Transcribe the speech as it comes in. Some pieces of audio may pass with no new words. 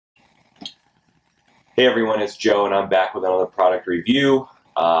Hey everyone, it's Joe and I'm back with another product review.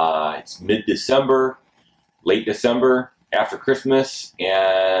 It's mid-December, late December, after Christmas,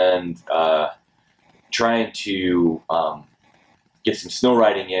 and trying to get some snow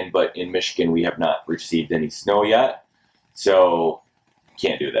riding in, but in Michigan we have not received any snow yet, so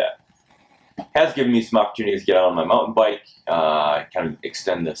can't do that. Has given me some opportunities to get out on my mountain bike, kind of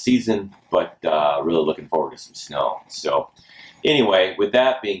extend the season, but really looking forward to some snow. So anyway, with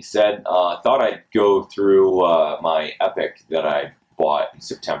that being said, I thought I'd go through my Epic that I bought in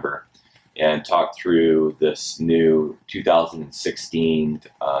September and talk through this new 2016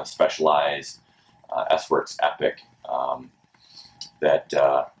 Specialized S-Works Epic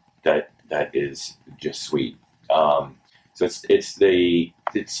that is just sweet. So it's the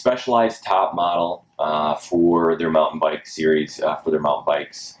Specialized top model for their mountain bike series, for their mountain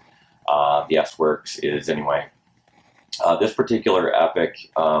bikes. The S-Works is anyway. This particular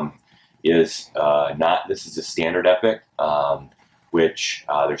Epic is not, this is a standard Epic, which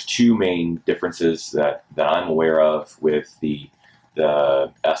there's two main differences that I'm aware of with the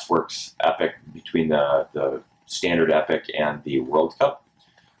S-Works Epic between the standard Epic and the World Cup.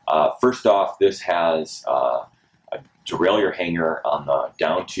 First off, this has a derailleur hanger on the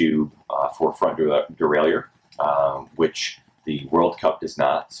down tube for front derailleur, which the World Cup does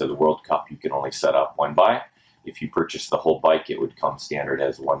not. So the World Cup you can only set up 1x. If you purchase the whole bike, it would come standard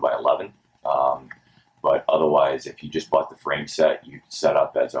as 1x11. But otherwise, if you just bought the frame set, you set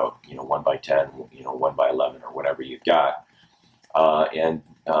up as a 1x10, 1x11, or whatever you've got. And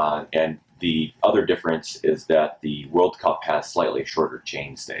the other difference is that the World Cup has slightly shorter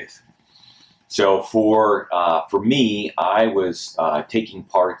chain stays. So for me, I was taking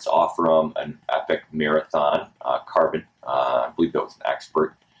parts off from an Epic Marathon Carbon. I believe that was an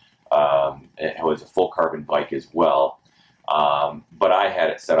Expert. It was a full carbon bike as well, but I had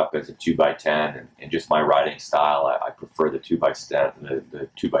it set up as a 2x10, and just my riding style, I prefer the 2x10, the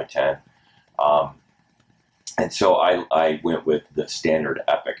 2x10, and so I went with the standard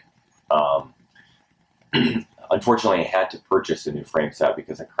Epic. Unfortunately, I had to purchase a new frame set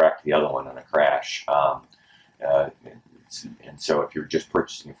because I cracked the other one in a crash. And so if you're just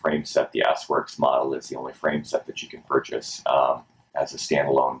purchasing a frame set, the S-Works model is the only frame set that you can purchase as a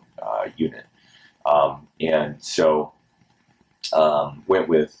standalone unit. And so went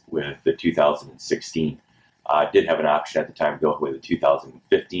with the 2016. Did have an option at the time to go with the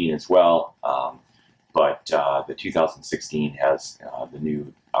 2015 as well, but the 2016 has the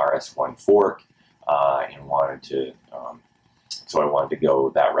new RS-1 fork, and wanted to, so I wanted to go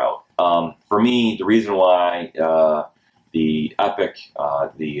that route. For me, the reason why the Epic,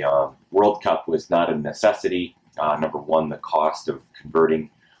 the World Cup was not a necessity. Number one, the cost of converting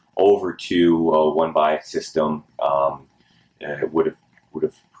over to a 1x system would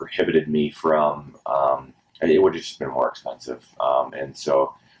have prohibited me from. It would have just been more expensive, and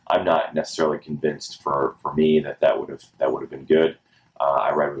so I'm not necessarily convinced for me that would have been good.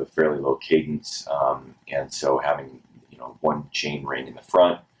 I ride with a fairly low cadence, and so having one chain ring in the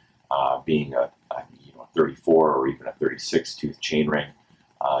front, being a 34 or even a 36 tooth chain ring,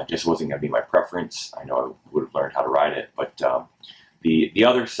 just wasn't going to be my preference. I know I would have learned how to ride it, but the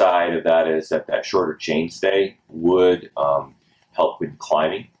other side of that is that shorter chain stay would help with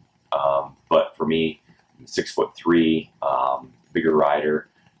climbing. But for me, I'm 6'3", bigger rider,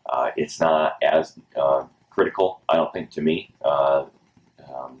 it's not as critical, I don't think, to me,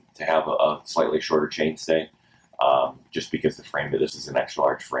 to have a slightly shorter chain stay, just because the frame, this is an extra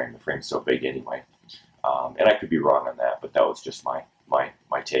large frame. The frame's so big anyway. And I could be wrong on that, but that was just my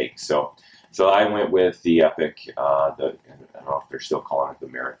take. So I went with the Epic. I don't know if they're still calling it the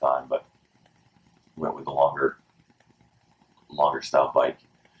Marathon, but went with the longer style bike.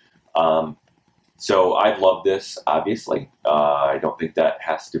 So I love this. Obviously, I don't think that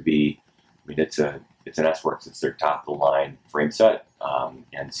has to be. I mean, it's an S-Works. It's their top of the line frame set,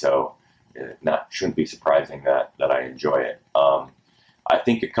 and so it shouldn't be surprising that I enjoy it. I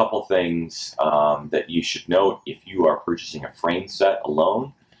think a couple things that you should note if you are purchasing a frame set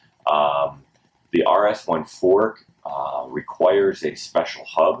alone. The RS-1 fork requires a special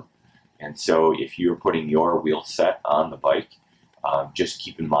hub, and so if you're putting your wheel set on the bike, just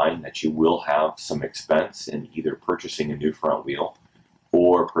keep in mind that you will have some expense in either purchasing a new front wheel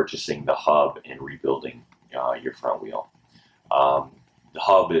or purchasing the hub and rebuilding your front wheel. The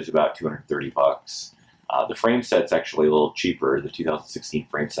hub is about $230. The frame set's actually a little cheaper. The 2016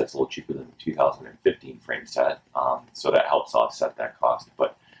 frame set's a little cheaper than the 2015 frame set, so that helps offset that cost.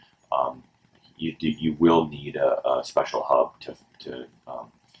 But you will need a special hub to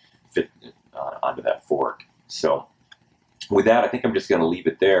fit onto that fork. So with that, I think I'm just going to leave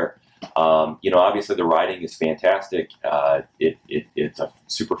it there. You know, obviously the riding is fantastic. It's a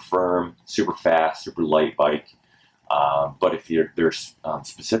super firm, super fast, super light bike. But if there's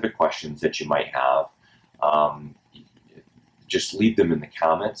specific questions that you might have, just leave them in the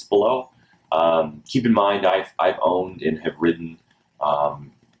comments below. Keep in mind, I've owned and have ridden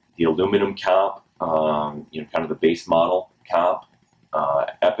the aluminum comp, you know, kind of the base model comp,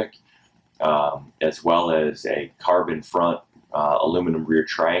 Epic, as well as a carbon front, aluminum rear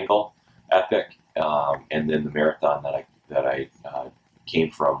triangle Epic, and then the marathon that I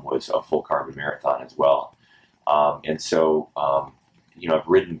came from was a full carbon marathon as well. And so, you know, I've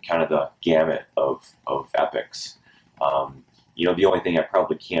ridden kind of the gamut of Epics. You know, the only thing I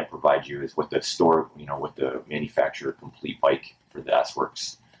probably can't provide you is what the store, you know, what the manufacturer complete bike for the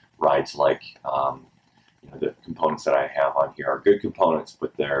S-Works rides like. You know, the components that I have on here are good components,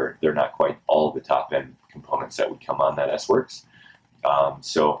 but they're not quite all the top end components that would come on that S-Works.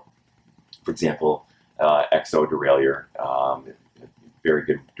 So, for example, XO derailleur, very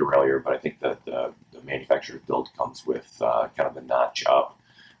good derailleur, but I think that the manufacturer's build comes with kind of the notch up.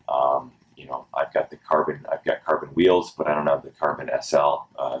 You know, I've got carbon wheels, but I don't have the carbon SL,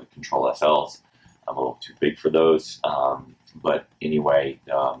 the Control SLs. I'm a little too big for those. But anyway,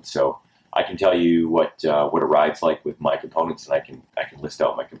 so I can tell you what a ride's like with my components, and I can list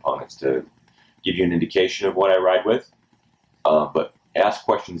out my components to give you an indication of what I ride with. But ask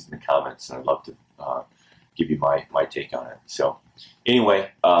questions in the comments, and I'd love to give you my take on it. So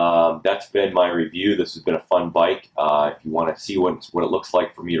anyway, that's been my review. This has been a fun bike. If you want to see what it looks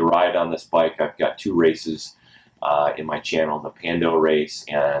like for me to ride on this bike, I've got 2 races in my channel, the Pando race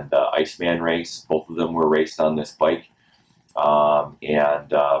and the Iceman race. Both of them were raced on this bike.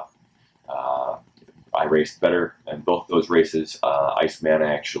 I raced better in both those races. Iceman,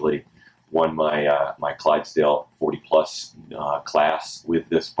 I actually won my my Clydesdale 40 plus class with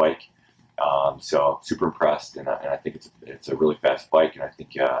this bike. So super impressed, and I think it's a really fast bike, and I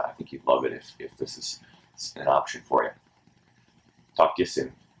think you'd love it if this is an option for you. Talk to you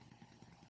soon.